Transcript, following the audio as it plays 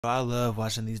I love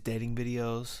watching these dating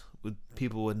videos with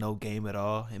people with no game at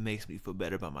all. It makes me feel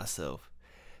better about myself.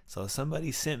 So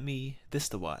somebody sent me this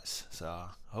to watch. So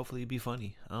hopefully it'll be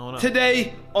funny. I don't know.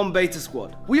 Today on Beta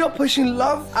Squad, we are pushing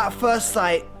love at first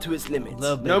sight to its limits.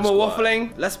 No more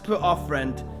waffling. Let's put our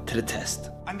friend to the test.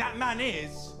 And that man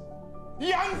is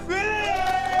Young Philly!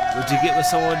 Would you get with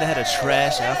someone that had a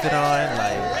trash outfit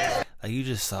on? Like you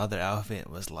just saw their outfit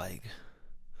and was like,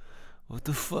 what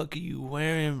the fuck are you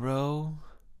wearing, bro?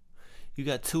 You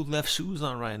got 2 left shoes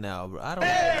on right now, bro. I don't.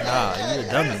 Nah, you're a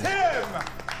dummy.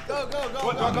 Go.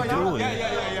 What are you doing?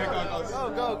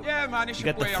 Go. Yeah, man, it's You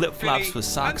your got the boy, flip flops with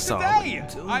socks on. And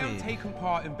today, What are you I am doing? taking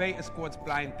part in Beta Squad's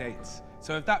blind dates.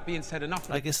 So, with that being said, enough.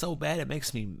 Like it's so bad, it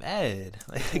makes me mad.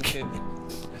 Like,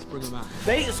 Let's bring him out.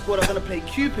 Beta Squad are gonna play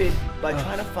Cupid by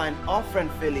trying to find our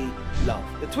friend Philly love.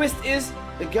 The twist is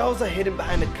the girls are hidden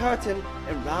behind a curtain,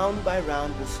 and round by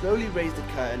round we'll slowly raise the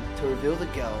curtain to reveal the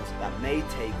girls that may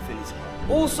take Philly's heart.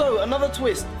 Also, another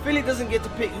twist, Philly doesn't get to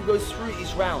pick who goes through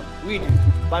each round. We do.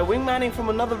 By wingmanning from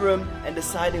another room and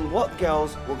deciding what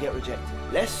girls will get rejected.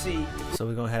 Let's see if so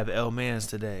we're gonna have L-Mans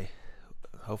today.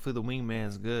 Hopefully the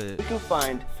wingman's good. we can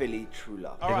find Philly true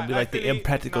love. They're gonna be like the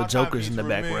impractical jokers in the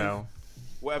background.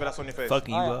 Whatever that's on your face.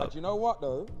 Fucking you up. Do you know what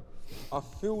though? I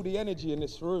feel the energy in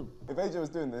this room. If AJ was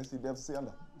doing this, you'd be able to see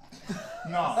under.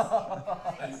 No.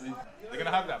 They're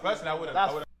gonna have that. Personally, I wouldn't.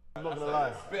 I'm not gonna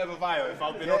lie. Bit of a vibe if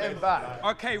I've been Get on him it. back.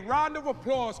 Okay, round of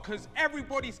applause, because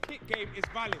everybody's kick game is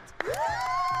valid.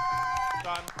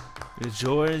 Done. The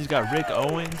Jordans, you got Rick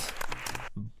Owens.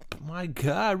 My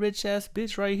God, rich ass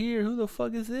bitch right here. Who the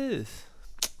fuck is this?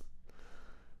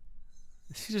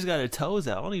 She just got her toes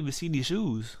out. I don't even see any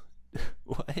shoes.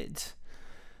 What?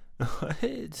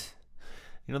 What?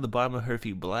 You know the bottom of her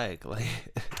feet black. Like.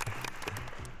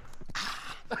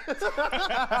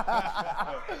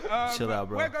 Chill out,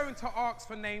 bro. We're going to ask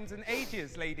for names and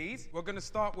ages, ladies. We're going to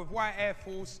start with White Air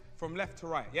Force from left to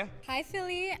right, yeah? Hi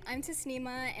Philly, I'm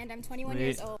Tasnima and I'm 21 Wait.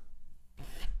 years old.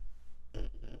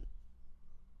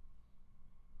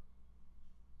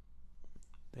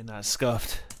 They're not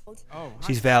scuffed. Oh, hi,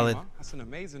 She's valid. Tasima. That's an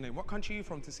amazing name. What country are you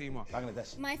from, Tasima?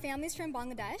 Bangladesh. My family's from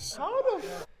Bangladesh. How the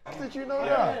f did you know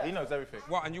that? He knows everything.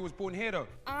 What, and you was born here, though?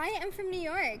 I am from New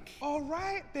York. All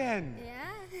right, then.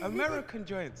 Yeah. American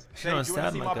joints. She don't do you wanna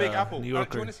sound see my like Big a Apple? New Do you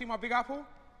Yorker. want to see my Big Apple?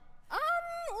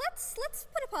 Let's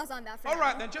put a pause on that for All now.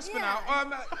 right, then, just for now.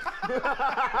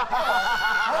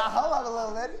 Hold on a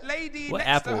little bit. Lady What next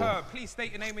apple? to her, please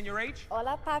state your name and your age.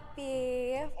 Hola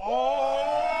papi.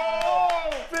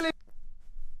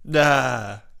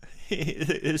 Nah.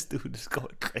 This dude is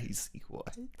going crazy.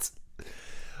 What?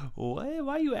 What?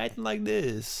 Why are you acting like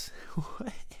this?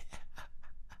 What?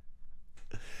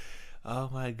 Oh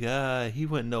my God. He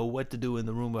wouldn't know what to do in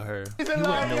the room with her. He wouldn't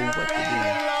know what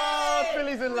to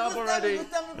Philly's in love already.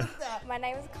 My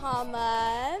name is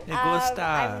Carmen. Hey, Gusta.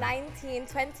 I'm 19,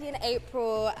 20 in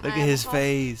April. Look at his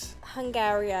face.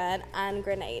 Hungarian and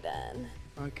Grenadian.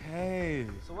 Okay.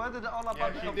 So where did the all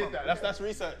about She did that. That's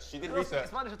research. She did research.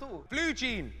 Spanish at all? Blue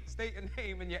Jean, state your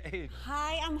name and your age.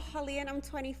 Hi, I'm Holly and I'm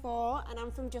 24 and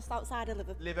I'm from just outside of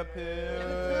Liverpool. Liverpool.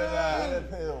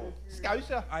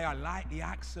 Scotia. I like the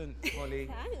accent, Holly.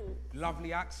 Thanks.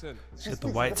 Lovely accent. She got the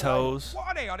white toes. What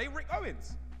are they? Are they Rick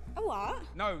Owens? Oh, what?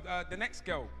 No, the next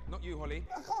girl, not you, Holly.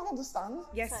 I can't understand.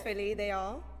 Yes, Philly, they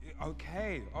are.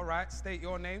 Okay, all right. State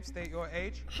your name, state your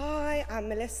age. Hi, I'm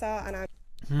Melissa and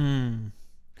I'm...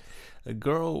 A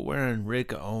girl wearing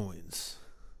Rick Owens.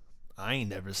 I ain't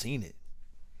never seen it.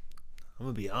 I'm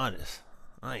gonna be honest.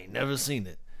 I ain't never seen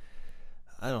it.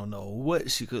 I don't know what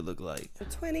she could look like.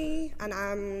 20 and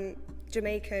I'm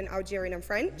Jamaican, Algerian and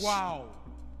French. Wow.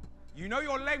 You know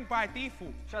your length by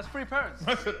default. She has 3 parents.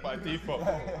 By default.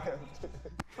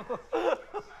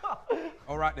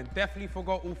 All right, then. Definitely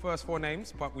forgot all first 4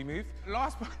 names, but we move.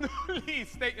 Last but not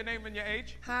least, state your name and your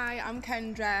age. Hi, I'm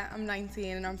Kendra. I'm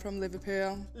 19 and I'm from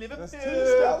Liverpool.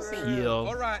 Yo.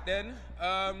 All right, then.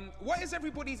 What is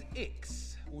everybody's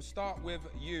icks? We'll start with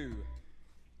you.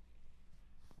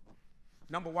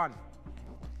 Number 1.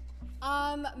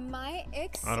 My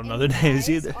icks I don't know in the names guys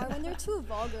either. are when they're too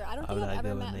vulgar. I don't I'm think I've not ever good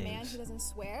with met a man names. who doesn't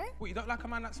swear. What, you don't like a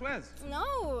man that swears?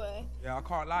 No. Yeah, I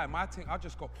can't lie. My thing, I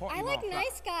just got potty I like mouth.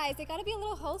 nice guys. They gotta be a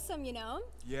little wholesome, you know?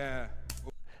 Yeah.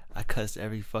 I cussed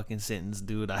every fucking sentence,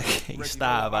 dude. I can't Reggie,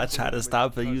 stop. bro, I try to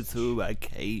stop for because YouTube. I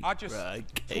can't. I just Bro, I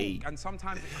talk, can't. and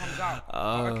sometimes it comes out.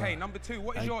 Oh, Okay, number 2.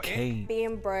 What is I your ick? can't.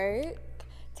 Being broke.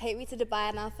 Take me to Dubai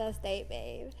on our first date,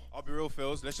 babe. I'll be real,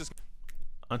 Phils. Let's just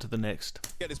On to the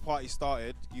next. get this party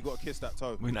started. You gotta kiss that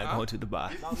toe. We're not going to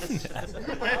Dubai.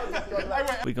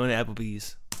 We're going to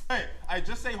Applebee's. Hey,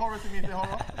 just say horror to me if they're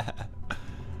horror.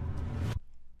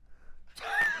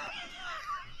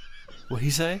 What he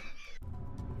say?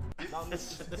 Wait.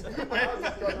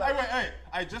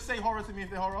 I just say horror to me if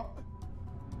they're horror.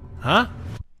 Huh?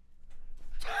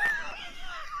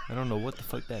 I don't know what the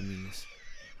fuck that means.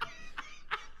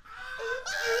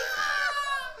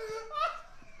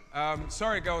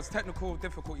 Sorry, girls, technical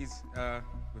difficulties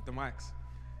with the mics.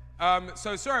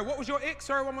 So, sorry, what was your ick?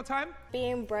 Sorry, one more time.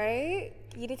 Being broke,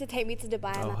 you need to take me to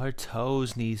Dubai. Oh, her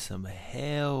toes need some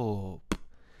help.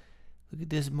 Look at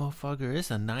this motherfucker.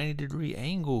 It's a 90-degree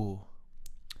angle.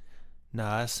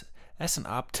 Nah, that's an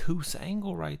obtuse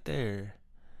angle right there.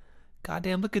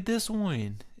 Goddamn, look at this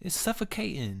one. It's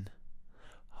suffocating.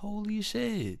 Holy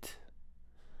shit.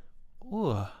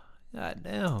 Ooh,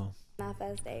 goddamn. Our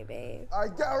first day, babe.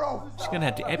 Alright, get her off. She's gonna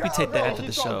have to amputate that after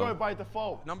the She's gotta go show. by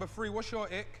default. Number 3, what's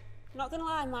your ick? Not gonna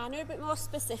lie, mine are a bit more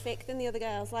specific than the other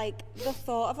girls. Like, the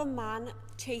thought of a man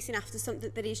chasing after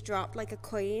something that he's dropped, like a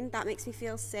coin, that makes me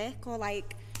feel sick. Or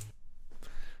like,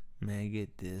 Man,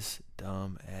 get this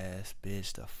dumb ass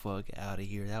bitch the fuck out of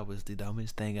here. That was the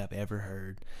dumbest thing I've ever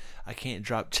heard. I can't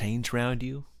drop change around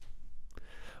you.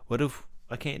 What if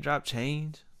I can't drop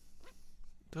change?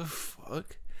 The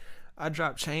fuck? I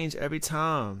drop change every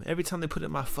time. Every time they put it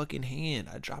in my fucking hand,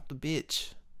 I drop the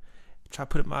bitch. Try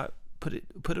put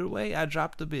it away, I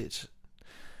drop the bitch.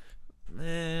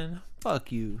 Man,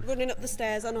 fuck you. running up the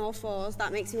stairs on all fours,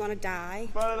 that makes me want to die.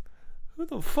 Who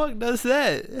the fuck does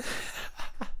that?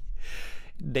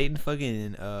 Dating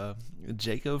fucking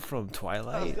Jacob from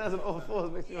Twilight. There's an all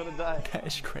fours makes you want to die.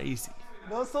 That's crazy.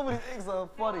 No, so many things are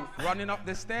funny. Running up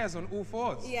the stairs on all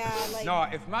fours? Yeah, like... No,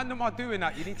 if man them are doing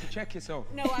that, you need to check yourself.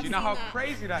 No, Do I've you know seen how that.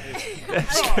 crazy that is?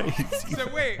 That's No. crazy. So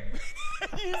wait,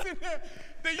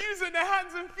 they're using their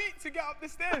hands and feet to get up the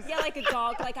stairs. Yeah, like a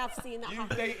dog, like I've seen that You've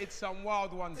happen. dated some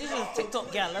wild ones. This is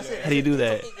TikTok gal, that's it. How do you do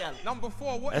that? Number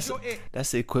 4, what is your ick?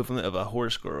 That's the equivalent of a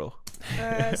horse girl.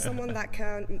 Someone that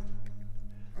can't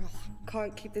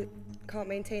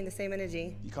maintain the same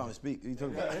energy. You can't speak. You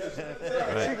talking about?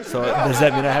 Right. So does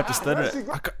that mean I have to stutter?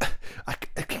 I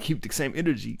can keep the same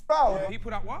energy. People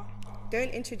that what?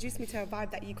 Don't introduce me to a vibe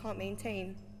that you can't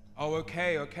maintain. Oh,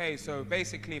 okay. So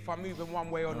basically, if I'm moving one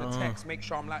way on the text, make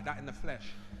sure I'm like that in the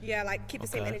flesh. Yeah, like keep the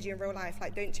same energy in real life.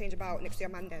 Like don't change about next to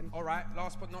your man them. All right,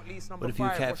 last but not least, number What if you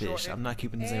 5. what's your catfish? ick? I'm not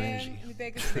keeping the same energy. My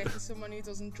biggest ick is someone who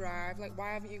doesn't drive. Like,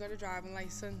 why haven't you got a driving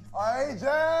license? AJ!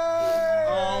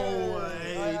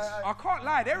 I can't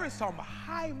lie, there is some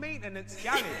high maintenance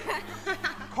galley.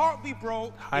 Can't be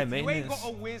broke. High if you ain't maintenance. got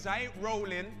a whiz, I ain't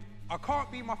rolling. I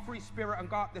can't be my free spirit and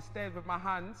go up the stairs with my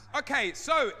hands. Okay,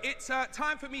 so it's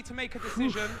time for me to make a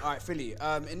decision. All right, Philly.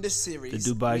 In this series,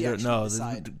 The Dubai we girl, actually no,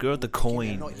 decide- the girl with the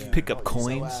coin. not you. Pick up So,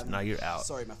 coins. Nah, you're out.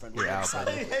 Sorry, my friend. You're out,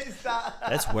 brother. He hates that.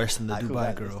 That's worse than the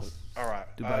Dubai girl. All right.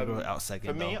 Dubai girl out second.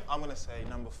 For me, though. I'm gonna say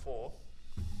number 4.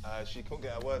 She couldn't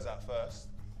get her words out first,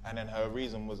 and then her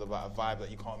reason was about a vibe that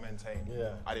you can't maintain.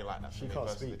 Yeah. I didn't like that. She for me can't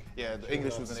personally. speak. Yeah, the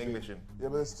English was an English. Yeah,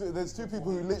 but there's two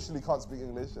people who literally can't speak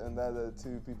English, and they're the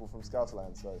 2 people from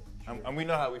Scoutsland, so. And we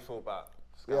know how we feel about.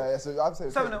 Yeah, so I'd say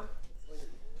 7-0.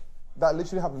 that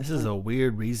literally happened. This is a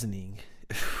weird reasoning.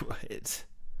 What?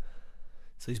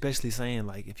 So he's basically saying,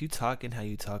 like, if you talking how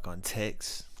you talk on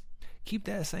text, keep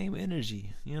that same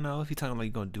energy. You know, if you're talking like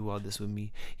you're gonna do all this with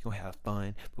me, you're gonna have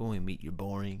fun, but when we meet, you're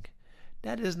boring.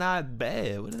 That is not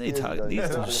bad. What are they talking? These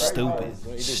are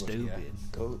stupid. Stupid.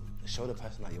 Go show the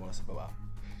person that you want to speak about.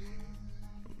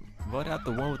 Vote out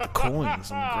the one with the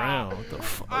coins on the ground. What the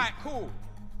fuck? All right, cool.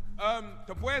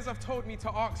 The boys have told me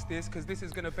to ask this because this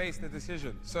is going to base the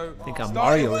decision. So I think I'm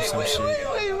Mario or some shit.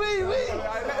 Wait.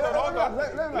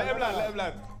 Let him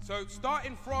land. So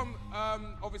starting from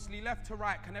obviously left to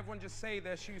right, can everyone just say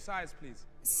their shoe size, please?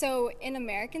 So in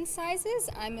American sizes,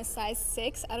 I'm a size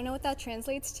 6. I don't know what that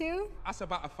translates to. That's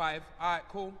about a 5. All right,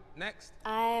 cool. Next.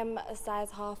 I'm a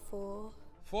size half 4.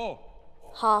 4.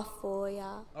 Half 4, yeah.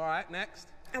 All right, next.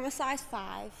 I'm a size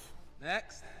 5.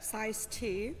 Next. Size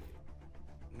 2.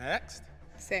 Next.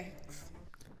 6.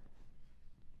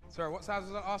 Sorry, what size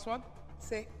was the last one?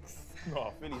 6.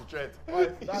 Oh, Philly's dread.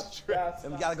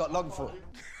 Them gal got long foot.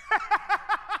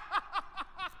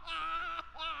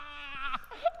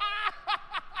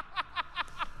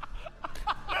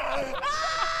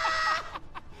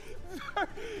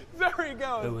 Sorry,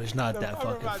 girl. It was not that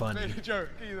fucking funny. Joke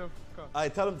either.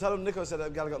 Alright, tell them Nico said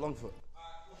that gal got long foot.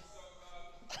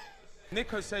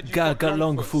 Nico said you Gal got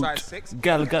long foot. size 6.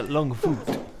 Gal got long foot.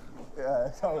 Yeah,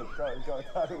 go.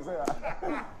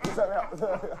 Set me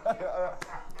up.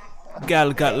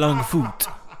 Gal got long foot.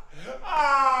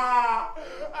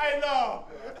 I know.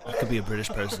 It could be a British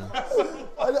person.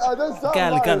 I don't sound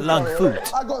Gal like got it, long sorry.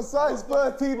 foot. I got size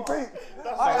 13 feet.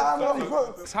 I am long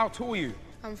foot. How tall are you?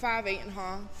 I'm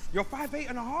 5'8.5". You're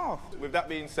 5'8.5". With that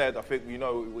being said, I think you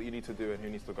know what you need to do and who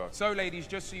needs to go. So, ladies,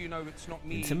 just so you know, it's not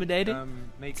me Intimidated?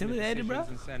 making Intimidated, the bro?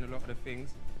 decisions and saying a lot of the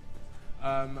things.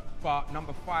 But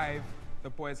number 5, the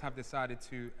boys have decided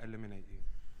to eliminate you.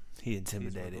 He Please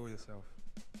intimidated. reveal yourself.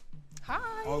 Hi.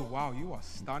 Oh, wow, you are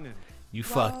stunning. You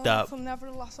fucked up. From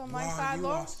nevertheless on my Wow, side, you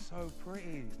love. are so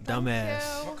pretty.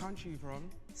 Dumbass. What country you from?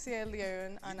 Sierra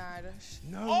Leone and Irish.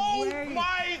 No way.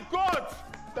 my God!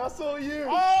 That's all you.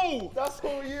 Oh! That's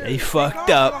all you. They fucked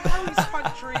Go up. to Harry's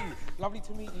country. Lovely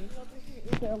to meet you.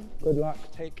 Good luck.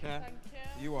 Take care. Thank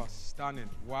you. You are stunning.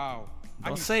 Wow. And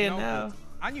Don't you say it smell now. good.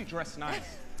 And you dress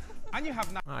nice. And you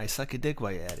have Alright, suck a dick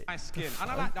while you're at it. nice skin.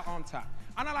 And I like the arm tap.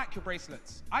 And I like your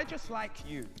bracelets. I just like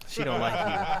you. She don't like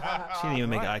you. She didn't even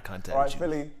make eye contact All right, with you.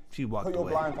 Philly. She walked Put your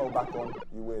away. blindfold back on,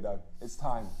 you weirdo. It's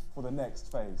time for the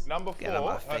next phase. Number Get out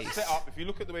 4, of my her face. setup, if you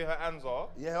look at the way her hands are,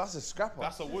 Yeah, that's a scrapper.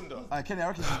 that's a wonder. Kenny, I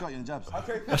reckon she's got you in jabs.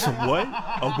 Okay, That's a what?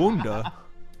 A wonder?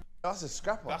 That's a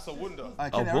scrapper. That's a wonder. A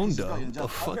Kenny, I reckon she's wonder? got you in What the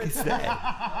jabs. fuck is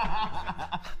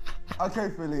that?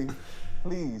 okay, Philly.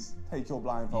 Please take your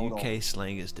blindfold off. UK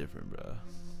slang is different, bro.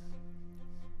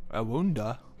 A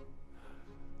wonder?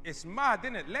 It's mad,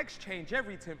 isn't it? Legs change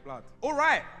everything, blood. All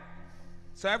right.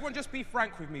 So everyone just be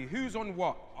frank with me. Who's on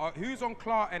what? Who's on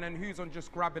Clarton and who's on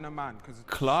just grabbing a man? Because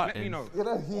let me Clarton? know. You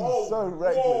know, he's so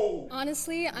reckless.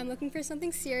 Honestly, I'm looking for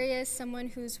something serious, someone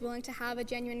who's willing to have a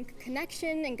genuine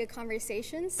connection and good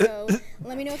conversation. So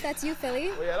let me know if that's you, Philly.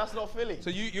 Well, yeah, that's not Philly. So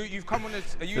you've come on a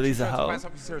YouTube Philly's a show to hoe. find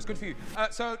something serious. Good for you.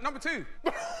 So number 2.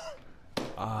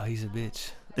 Ah, he's a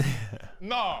bitch.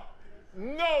 Nah.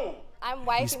 No! I'm He's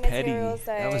wifey petty. material, so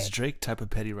That was Drake type of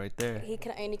petty right there. he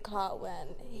can only clout when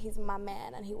he's my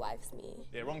man and he wifes me.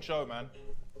 Yeah, wrong show, man.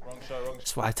 Wrong show, wrong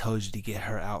That's why I told you to get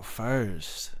her out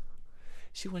first.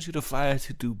 She wants you to fly her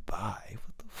to Dubai.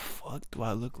 What the fuck do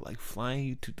I look like flying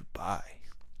you to Dubai?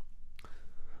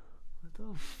 What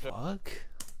the fuck?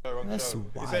 show. Wrong That's show.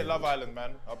 wild. This ain't Love Island,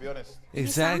 man. I'll be honest. You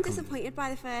Exactly. sound disappointed by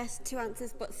the first 2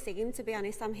 answers, but singing, to be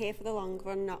honest, I'm here for the long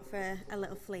run, not for a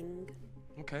little fling.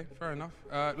 Okay, fair enough.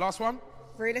 Last one.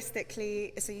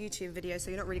 Realistically, it's a YouTube video,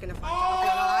 so you're not really going to find out in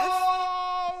real life.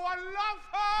 Oh, I love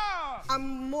her!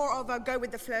 I'm more of a go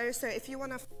with the flow, so if you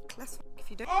want to let's if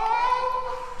you don't.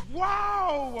 Oh,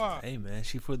 wow! Hey man,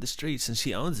 she for the streets and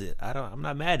she owns it. I'm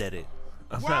not mad at it.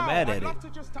 I'm Wow, not mad I'd at love it. to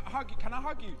just hug you. Can I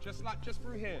hug you? Just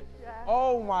through here. Yeah.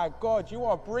 Oh my God, you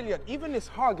are brilliant. Even this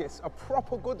hug, it's a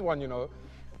proper good one, you know.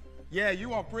 Yeah,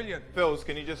 you are brilliant. Phils,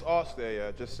 can you just ask there,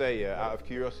 yeah? Just say, yeah, out of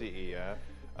curiosity, yeah?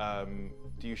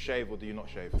 Do you shave or do you not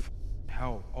shave?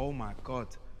 Hell, oh my God.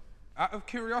 Out of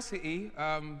curiosity,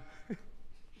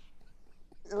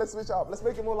 Let's switch up. Let's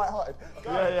make it more lighthearted.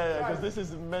 Yeah, because this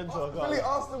is mental. Philly,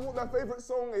 ask them what their favourite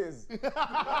song is.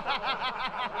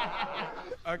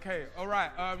 okay, all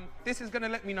right. This is gonna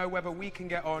let me know whether we can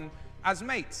get on as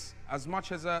mates. As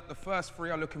much as the first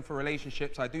 3 are looking for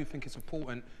relationships, I do think it's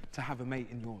important to have a mate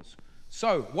in yours.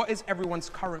 So, what is everyone's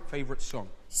current favorite song?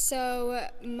 So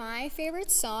my favorite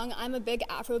song, I'm a big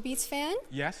Afrobeats fan.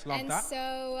 Yes, love and that.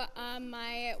 so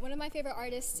one of my favorite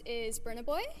artists is Burna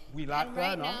Boy. We like and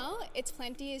right Burna. now, It's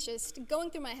Plenty is just going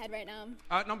through my head right now.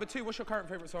 Number 2, what's your current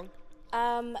favorite song?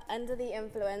 Under the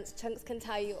Influence, Chunks can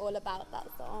tell you all about that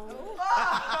song.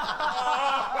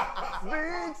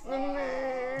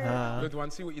 Good one.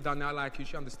 See what you done now. I like you.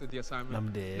 She understood the assignment.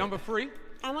 I'm dead. Number 3.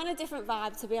 I'm on a different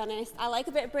vibe, to be honest. I like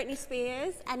a bit of Britney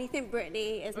Spears. Anything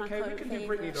Britney is my Okay, we current can do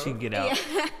favorite. Britney though. She can get out.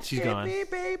 Yeah. She's gone.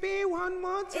 Baby, one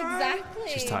more time. Exactly.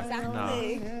 She's tired.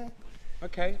 Exactly.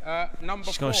 Okay, number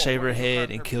 4. She's gonna shave her What is your head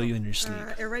current and kill you in your sleep.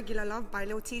 Irregular Love by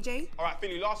Lil TJ. All right,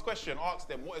 Philly, last question. Ask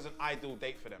them, what is an ideal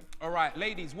date for them? All right,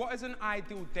 ladies, what is an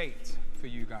ideal date for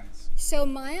you guys? So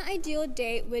my ideal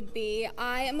date would be,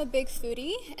 I am a big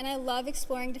foodie and I love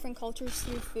exploring different cultures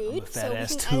through food. fat So we ass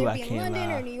can too, either I be in can't London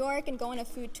lie. or New York and go on a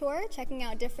food tour, checking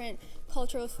out different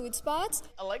cultural food spots.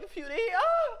 I like a foodie.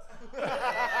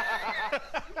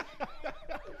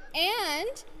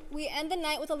 And we end the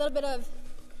night with a little bit of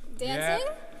dancing.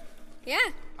 Yeah.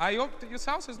 Your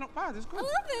salsa is not bad. It's good. I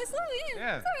love this. Oh, yeah.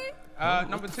 Yeah. It's all right.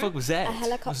 Number What the 2. fuck was that? A It's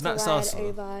helicopter not ride salsa.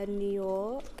 over New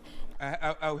York.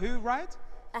 Who ride?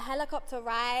 A helicopter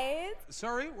ride.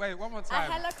 Sorry, wait, one more A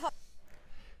time. helicopter.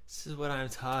 This is what I'm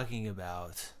talking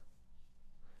about.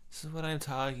 This is what I'm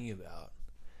talking about.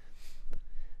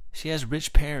 She has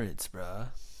rich parents, bruh.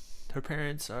 Her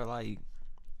parents are like...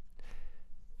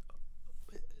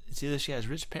 It's either she has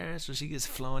rich parents or she gets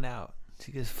flown out.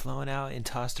 She gets flown out and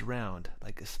tossed around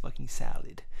like a fucking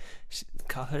salad.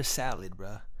 Call her Salad,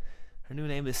 bruh. Her new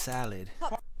name is Salad.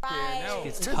 She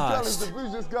gets This girl is tossed. the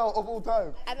bougiest girl of all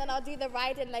time. And then I'll do the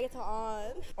riding later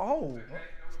on. Oh,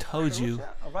 Told you.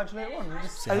 I'll ride you later on.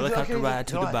 It's a helicopter ride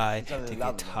to Dubai to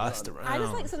get tossed around. I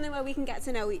just like something where we can get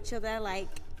to know each other, like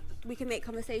we can make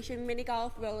conversation, mini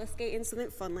golf, roller skating, something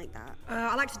fun like that.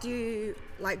 I like to do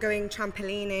like going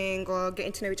trampolining or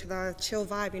getting to know each other, chill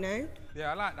vibe, you know?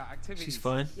 Yeah, I like that. Activities. She's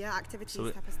fun. Yeah, activities So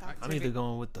type of stuff. I'm either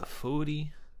going with the foodie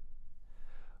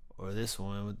or this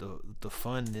one with the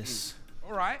funness.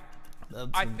 All right.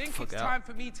 I think it's time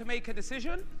for me to make a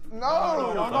decision.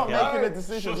 No, you're not making the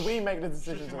decisions. We make the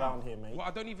decisions around here, mate. Well,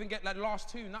 I don't even get that last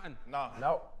two, nothing. No.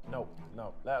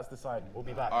 Let us decide. We'll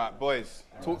be back. All right, boys,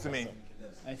 talk to me.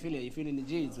 I feel it. You feeling the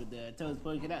jeans with the toes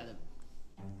poking out?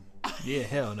 Yeah,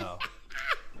 hell no.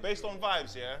 Based on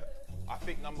vibes, yeah, I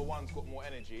think number 1's got more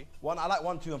energy. I like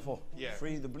 1, 2, and 4. Yeah.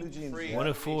 3, the blue jeans. 1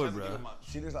 and 4, bro.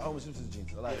 She looks like Homer Simpson's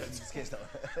jeans. I like it. She's sketched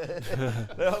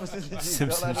out. They're Homer Simpson's jeans.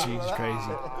 Simpsons jeans,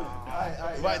 crazy.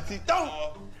 Right, don't!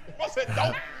 I said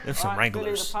don't! There's some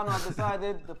Wranglers. The panel have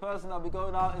decided the person that'll be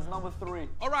going out is number 3.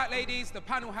 All right, ladies, the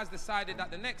panel has decided that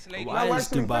the next lady... Why is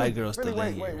Dubai girl still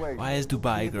in here? Why is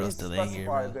Dubai girl still in here,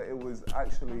 bro? That it was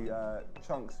actually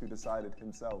Chunks who decided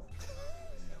himself.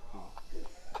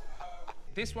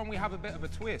 This one we have a bit of a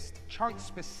twist. Chunks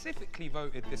specifically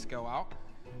voted this girl out.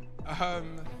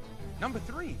 Number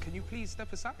 3, can you please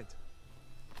step aside?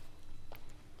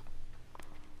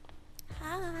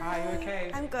 Hi. Hi, you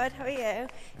okay? I'm good, how are you?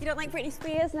 You don't like Britney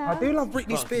Spears now? I do love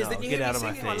Britney Spears. no, Didn't you get hear out me of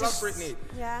my singing? I face. love Britney.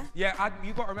 Yeah? Yeah,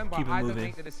 you got to remember, Keep it I don't moving.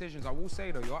 make the decisions. I will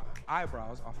say, though, your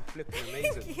eyebrows are flipping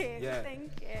amazing. Thank you, Yeah, thank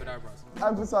you. good eyebrows.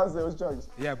 Emphasize it was Chunks.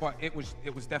 Yeah, but it was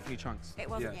definitely Chunks. It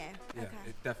wasn't yeah. you? Yeah, Okay.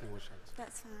 it definitely was Chunks.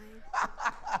 That's fine.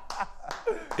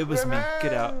 It was me.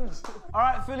 Get out. All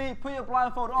right, Philly, put your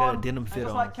blindfold Got a on. denim And fit just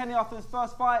on. like Kenny after his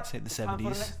first fight, Take the it's time for the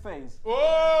 70s. next phase.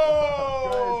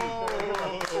 Whoa!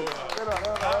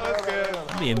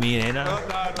 I'm being mean, ain't I?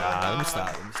 Nah, let me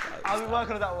stop. I'll be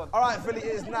working on that one. All right, Philly, it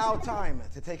is now time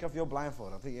to take off your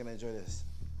blindfold. I think you're going to enjoy this.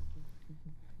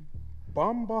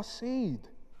 Bombaseed.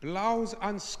 Blouse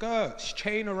and skirts,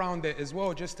 chain around it as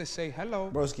well, just to say hello.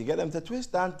 Broski, get them to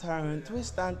twist and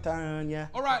turn, yeah.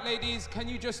 All right, ladies, can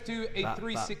you just do a Bop,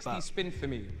 360 bop, bop. spin for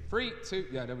me? 3, 2,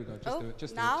 yeah, there we go. Just do it,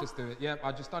 just do now? it, just do it. Yeah,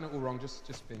 I just done it all wrong,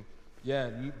 just spin.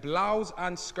 Yeah, blouse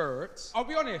and skirts. I'll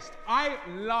be honest, I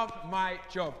love my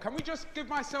job. Can we just give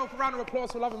myself a round of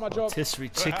applause for loving my job? Rotisserie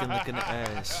chicken looking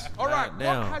ass. All right,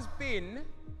 Now. what has been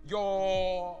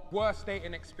your worst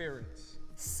dating experience?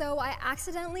 So I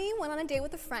accidentally went on a date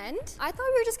with a friend. I thought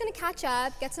we were just gonna catch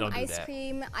up, get some Don't do ice that.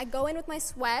 cream. I go in with my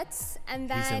sweats,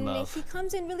 and He's in then love. he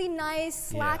comes in really nice,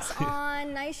 slacks Yeah.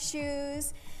 on, nice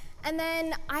shoes. And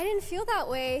then I didn't feel that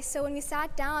way, so when we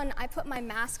sat down, I put my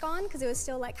mask on because it was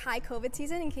still like high COVID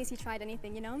season in case he tried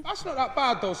anything, you know? That's not that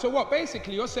bad though. So what,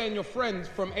 basically you're saying your friends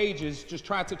from ages just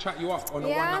tried to chat you up on the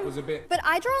one that was a bit... But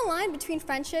I draw a line between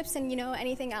friendships and, you know,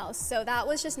 anything else, so that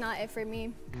was just not it for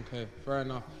me. Okay, fair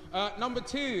enough. Number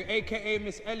 2, AKA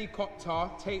Miss Helicopter,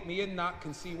 take me in that,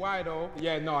 can see why though.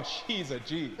 Yeah, no, she's a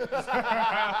G.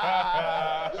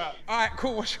 All right,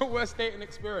 cool, what's your worst dating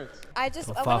experience? I just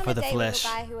Don't I fall went for on a the date flesh.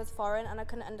 with a guy who was foreign and I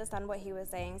couldn't understand what he was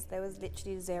saying, so there was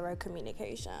literally zero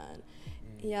communication.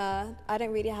 Yeah, I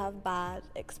don't really have bad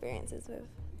experiences with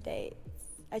dates.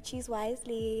 I choose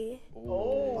wisely.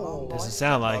 Doesn't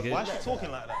sound like Why it. is she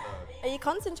talking like that though? Are you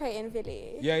concentrating,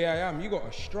 Billy? Yeah, I am. You got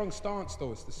a strong stance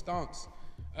though, it's the stance.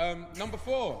 Number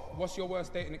 4, what's your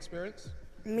worst dating experience?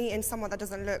 Meeting someone that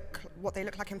doesn't look what they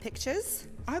look like in pictures.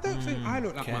 I don't think I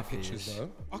look like my catfish. pictures though.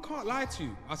 I can't lie to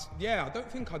you. I don't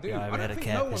think I do. Yeah, I I ever don't had a think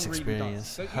no one catfish really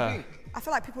experience. does. Don't Huh. you think? I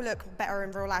feel like people look better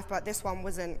in real life, but this one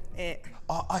wasn't it.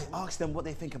 I asked them what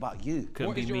they think about you. Couldn't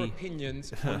What be is your me.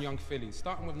 opinions on Young Philly?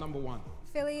 Starting with number 1.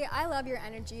 Philly, I love your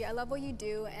energy. I love what you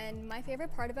do, and my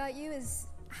favorite part about you is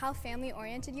how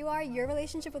family-oriented you are. Your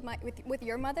relationship with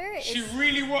your mother is... She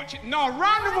really watches. No,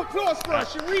 round of applause for her.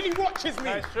 She really watches me.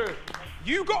 That's true.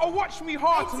 You gotta watch me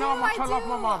hard to know how much I love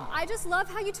my mum. I just love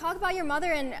how you talk about your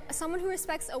mother, and someone who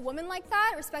respects a woman like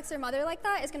that, respects their mother like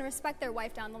that, is gonna respect their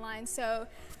wife down the line. So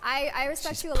I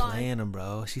respect She's you a lot. playing them,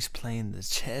 bro. She's playing the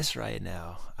chess right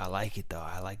now. I like it though.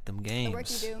 I like them games. The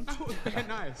work you do. That was very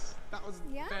nice. That was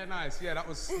very nice. Yeah, that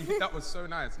was so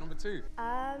nice. Number 2.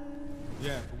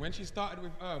 Yeah, but when she started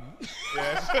with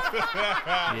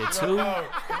Yeah, 2.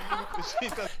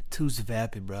 2's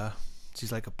vapid, bro.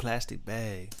 She's like a plastic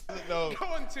bag. Go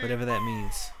on, 2. Whatever that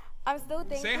means. I'm still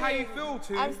thinking. Say how you feel,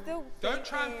 2. I'm still Don't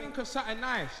try and thinking. think of something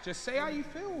nice. Just say how you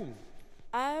feel.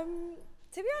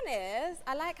 To be honest,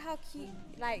 I like how cute,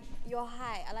 like your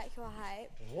height. I like your height.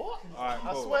 What? Alright, cool.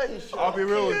 I swear he's I'll be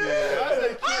real with you. That's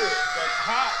a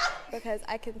cute. Because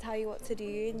I can tell you what to do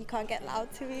and you can't get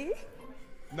loud to me.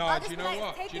 No, do you know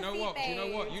what? Do you know what? Do you know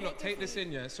what? You lot take this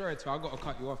in, yeah? Sorry, I've got to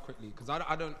cut you off quickly because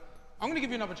I don't. I'm going to give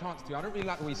you another chance to. I don't really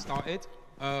like the way you started.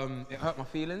 It hurt my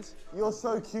feelings. You're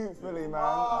so cute, Philly, man.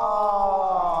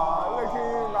 Oh, look at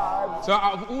you, man. So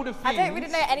out of all the things... I don't really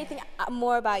know anything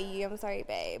more about you, I'm sorry,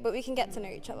 babe, but we can get to know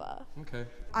each other. Okay.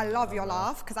 I love your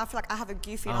laugh because I feel like I have a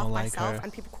goofy laugh myself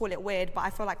and people call it weird, but I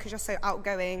feel like because you're so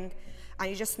outgoing and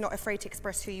you're just not afraid to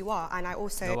express who you are, and I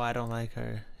also... No, I don't like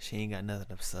her. She ain't got nothing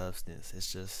of substance.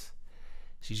 It's just,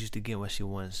 she's used to get what she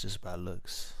wants just by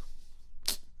looks.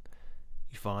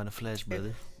 You fall in the flesh,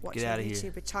 brother. Get out of here.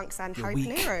 YouTube with Chunks and You're Harry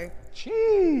weak. Pinero.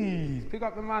 Jeez, pick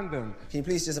up the man then. Can you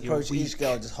please just approach each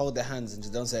girl, just hold their hands and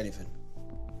just don't say anything?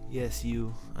 Yes,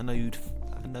 you. I know you'd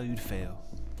fail.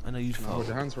 I know you'd fall. Hold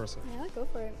your hands for a second. Yeah, go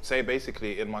for it. Say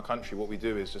basically in my country, what we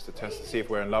do is just to test to see if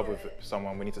we're in love with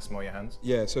someone. We need to smell your hands.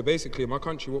 Yeah. So basically, in my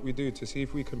country, what we do to see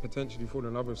if we can potentially fall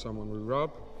in love with someone, we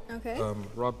rub. Okay.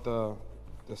 Rub the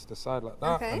side like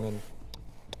that, Okay. and then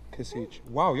kiss each.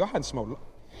 Wow, your hands smell.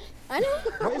 I know.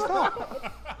 What is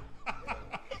that?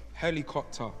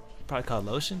 Helicopter. Probably called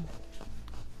lotion.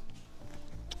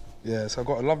 Yeah, so I've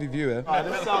got a lovely view here.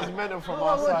 This sounds mental from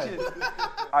our side.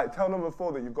 Alright, tell number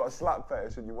 4 that you've got a slap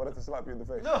fetish and you wanted to slap you in the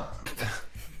face. No.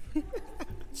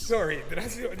 Sorry, did I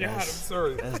see it on your hand? I'm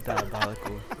sorry. That's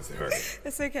diabolical. Sorry.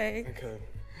 It's okay. Okay.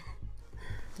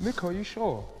 Nick, are you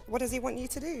sure? What does he want you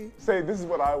to do? Say, this is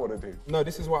what I want to do. No,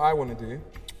 this is what I want to do.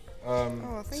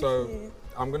 Thank so you.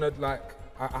 I'm gonna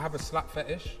I have a slap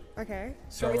fetish. Okay.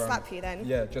 So, Shall we slap you then?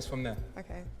 Yeah, just from there.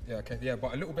 Okay. Yeah, okay. Yeah,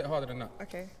 but a little bit harder than that.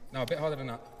 Okay. No, a bit harder than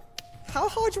that. How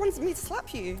hard do you want me to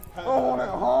slap you? I want it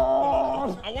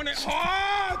hard! I want it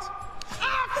hard!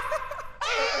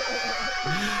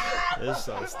 That's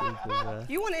so stupid, man.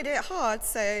 You wanted it hard,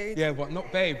 so... Yeah, but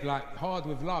not babe, like hard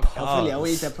with love. Philly, I want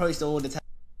you to approach the all the time.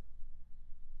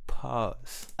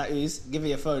 Pause. Tattoos, give her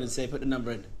your phone and say, put the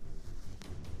number in.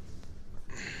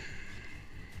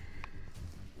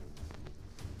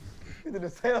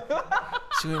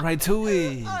 She went right to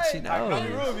it. She I can't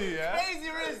knows. rule you, yeah? Crazy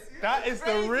risk. That is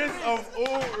the risk of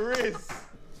all risks.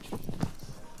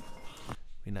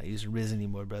 We're not using Riz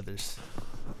anymore, brothers.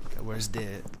 Where's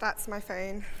dead? That's my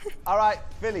phone. All right,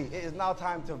 Philly, it is now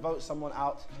time to vote someone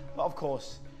out. But of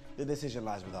course, the decision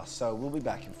lies with us. So we'll be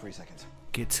back in 3 seconds.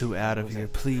 Get 2 out of here,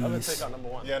 please. I'm gonna take out number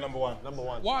 1. Yeah, number 1. Number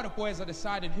 1. While the boys are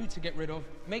deciding who to get rid of,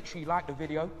 make sure you like the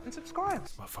video and subscribe.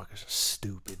 Motherfuckers are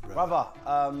stupid, bro.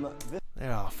 Brother,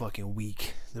 They're all fucking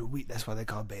weak. They're weak. That's why they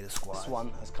call Beta Squad. this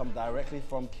one has come directly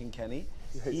from King Kenny.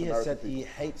 He has said he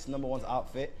hates number 1's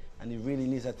outfit and he really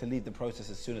needs her to leave the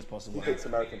process as soon as possible. He hates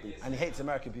American people. And he hates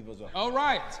American people as well. All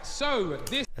right, so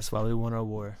this That's why we won our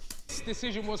war.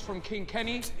 decision was from King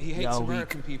Kenny. He hates Y'all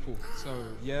American people. So,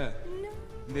 yeah.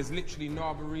 There's literally no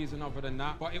other reason other than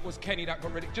that. But it was Kenny that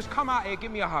got rid of it. Just come out here,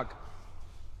 give me a hug.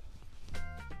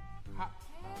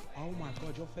 Oh my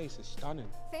God, your face is stunning.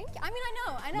 Thank you. I mean,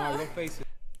 I know. No, your face is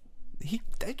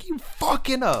They keep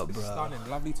fucking up, bro. stunning.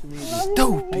 Lovely to meet you.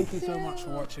 Stupid. Thank you so much for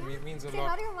watching me. It means a Say lot.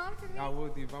 hi to your mom for me. I will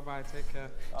do. Bye-bye. Take care.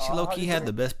 She low-key had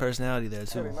the best personality there,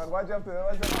 too. Man, why'd you have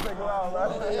to take her out,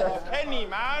 man? Kenny,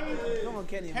 man. Come on,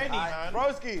 Kenny. Kenny, man.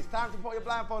 Broski, it's time to put your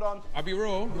blindfold on. I'll be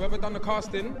real. Whoever done the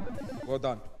casting, well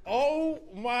done. Oh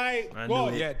my I God. knew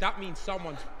it. Yeah, that means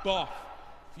someone's buff.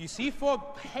 You see, for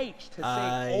H to say,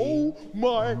 I oh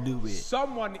my, knew it.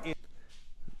 someone is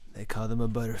They call them a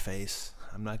butterface.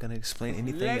 I'm not gonna explain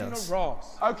anything Len else.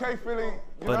 Ross. Okay, Philly,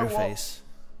 you know what? Butterface.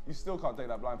 You still can't take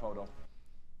that blindfold off.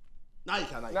 Now you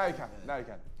can. Now you can. Now you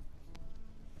can.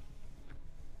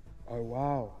 Oh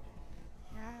wow.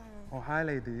 Oh hi,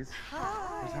 ladies.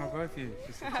 Hi. How go for you?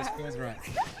 Just feels right.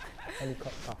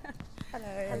 Helicopter. Hello.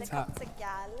 Helicopter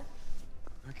gal.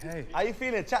 Okay. How you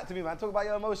feeling? Chat to me, man. Talk about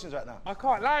your emotions right now. I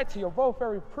can't lie to you. You're both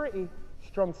very pretty.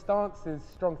 Strong stances,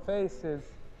 strong faces.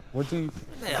 What do you?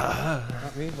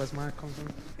 Not me. Where's my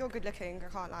compliment? You're good looking, I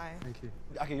can't lie. Thank you.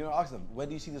 Okay, you know, ask them. Where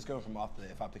do you see this going from after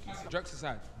if I pick you? Jokes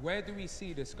aside, where do we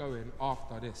see this going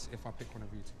after this? If I pick one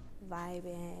of you two.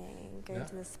 Vibing, going Yeah.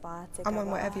 to the spa together. I'm on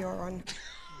whatever you're on.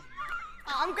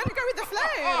 I'm gonna go with the flow.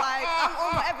 Like, I'm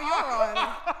on whatever you're on.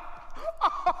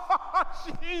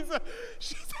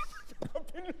 she's everything I've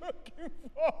been looking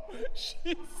for.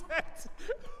 She said,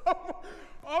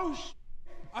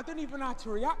 I don't even know how to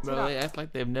react to Bro, that. they act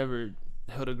like they've never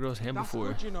held a girl's hand That's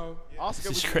before. good, you know. ask her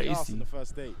This is would you eat ass crazy. on the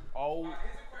first date. Oh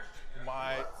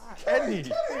my Kenny.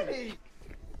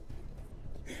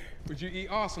 Would you eat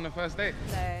ass on the first date?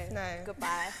 No.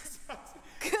 Goodbye.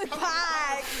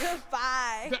 Goodbye.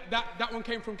 That one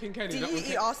came from King Kenny. Do That you one eat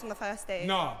came- ass on the first date?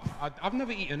 No, I've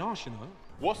never eaten ass, you know.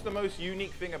 What's the most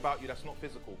unique thing about you that's not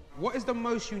physical? What is the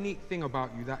most unique thing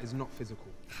about you that is not physical?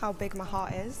 How big my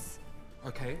heart is.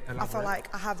 Okay, I feel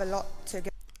like I have a lot to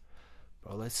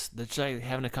Bro, let's try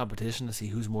having a competition to see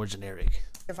who's more generic.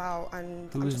 give out,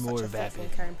 and Who's I'm just more such a thoughtful,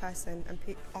 vapid? caring person, and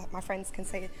my friends can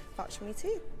say vouch for me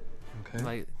too. Okay.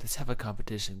 Like, let's have a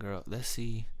competition, girl. Let's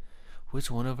see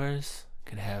which one of us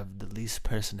can have the least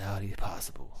personality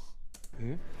possible.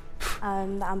 That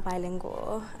I'm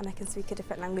bilingual and I can speak a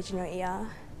different language in your ear.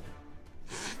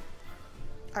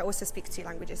 I also speak 2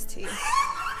 languages too.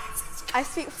 I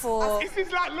speak 4. This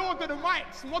is like Lord of the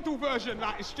Mics model version.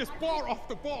 Like it's just bar off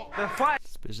the bar.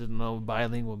 This bitch doesn't know what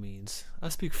bilingual means. I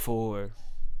speak 4.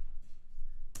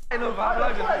 They're fine.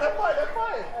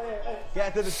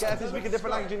 Get to speak a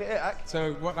different language in your ear, act.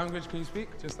 So, what language can you speak?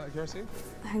 Just out of curiosity.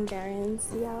 Hungarian,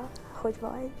 yeah.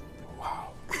 Chodvaj. Wow.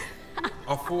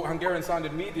 I thought Hungarian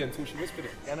sounded meaty until she whispered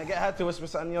it. Can I get her to whisper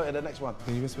something in your ear, the next one?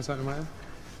 Can you whisper something in my ear?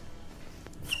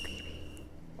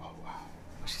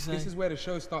 This is where the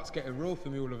show starts getting real for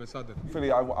me all of a sudden.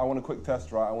 Philly, I want a quick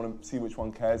test, right? I want to see which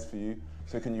one cares for you.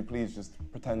 So can you please just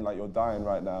pretend like you're dying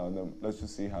right now, and then let's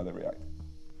just see how they react.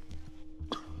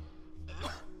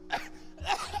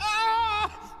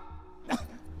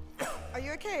 Are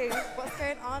you okay? What's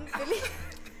going on, Philly?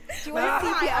 Do you want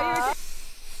want to CPR?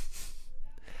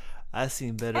 I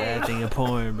seen better acting in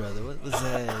porn, brother. What was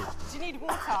that? Do you need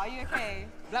water? Are you okay?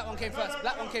 Black one came first.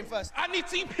 Black one came first. I need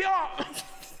CPR!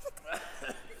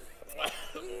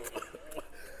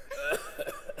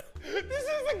 This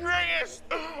is the greatest!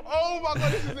 Oh my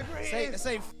god, this is the greatest!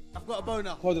 Say, I've got a boner.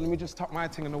 Hold on, let me just tuck my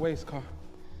thing in the waist, car.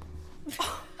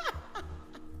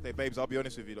 Hey, babes, I'll be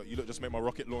honest with you. Look, you look just make my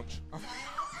rocket launch.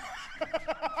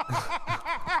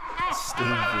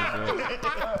 Stupid, bro.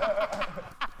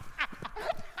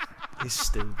 He's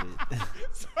stupid.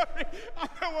 Sorry, I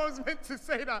know I was meant to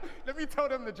say that. Let me tell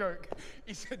them the joke.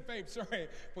 He said, babe, sorry,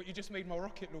 but you just made my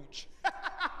rocket launch.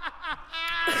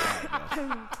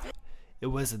 It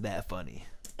wasn't that funny.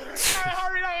 Hey,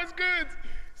 Harry, that was good.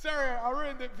 Sorry, I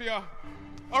ruined it for you.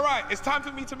 All right, it's time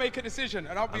for me to make a decision,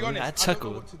 and I'll be honest, I don't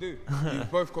know what to do.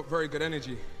 You've both got very good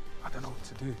energy. I don't know what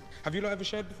to do. Have you lot ever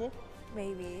shared before?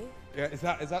 Maybe. Yeah, is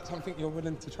that something you're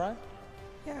willing to try?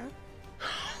 Yeah.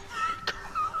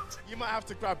 You might have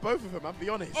to grab both of them, I'll be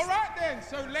honest. All right then,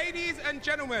 so ladies and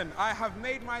gentlemen, I have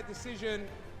made my decision,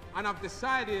 and I've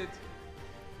decided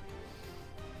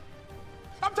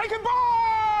I'm taking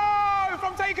both!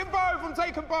 I'm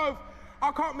taking both!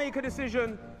 I can't make a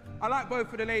decision. I like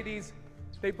both of the ladies.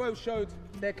 They both showed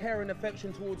their care and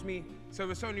affection towards me, so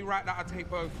it's only right that I take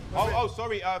both. Oh,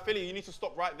 sorry, Philly, you need to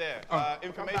stop right there.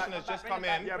 Information has just come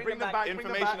in. Yeah, bring them back.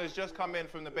 Information has just come in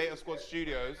from the Beta Squad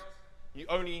studios. You're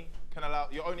only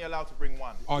allowed to bring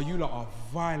 1. Oh, you lot are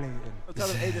violating. I'll tell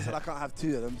them AJ said I can't have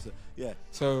 2 of them, so yeah.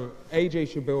 So AJ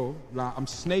Shabil, like I'm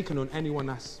snaking on anyone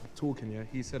that's talking, yeah?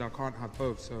 He said I can't have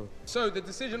both, so the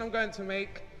decision I'm going to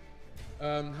make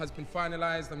has been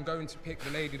finalized. I'm going to pick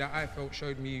the lady that I felt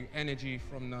showed me energy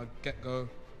from the get-go,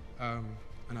 and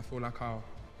I feel like I'll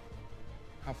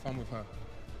have fun with her,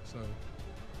 so.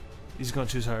 He's gonna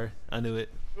choose her. I knew it.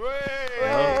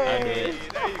 I knew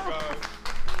it. There you go.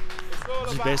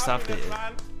 Just based off the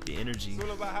energy.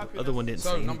 The other one didn't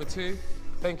So, say number 2,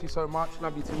 thank you so much.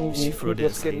 Love you too. She Keep your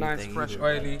skin nice, anything fresh, either.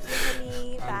 oily.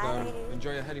 Bye. And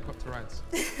enjoy your helicopter rides.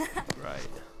 Right.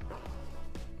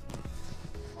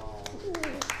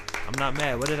 I'm not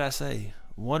mad. What did I say?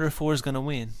 1 or 4 is gonna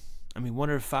win. I mean, 1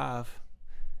 or 5.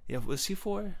 Yeah, was she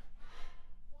 4?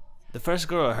 The first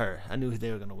girl or her? I knew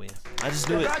they were gonna win. I just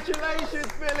knew it.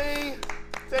 Congratulations, Philly!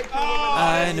 Take your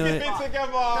I knew it.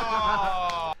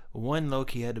 Together. One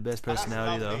low-key had the best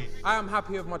personality though. I am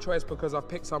happy with my choice because I've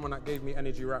picked someone that gave me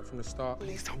energy right from the start.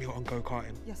 Please tell me you're on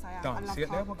go-karting. Yes, I am. Done. I love See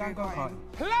it there? We're going go-karting.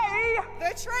 Play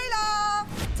the trailer!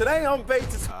 Today on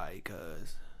Beta. Alright,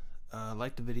 cuz.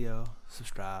 Like the video,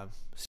 subscribe.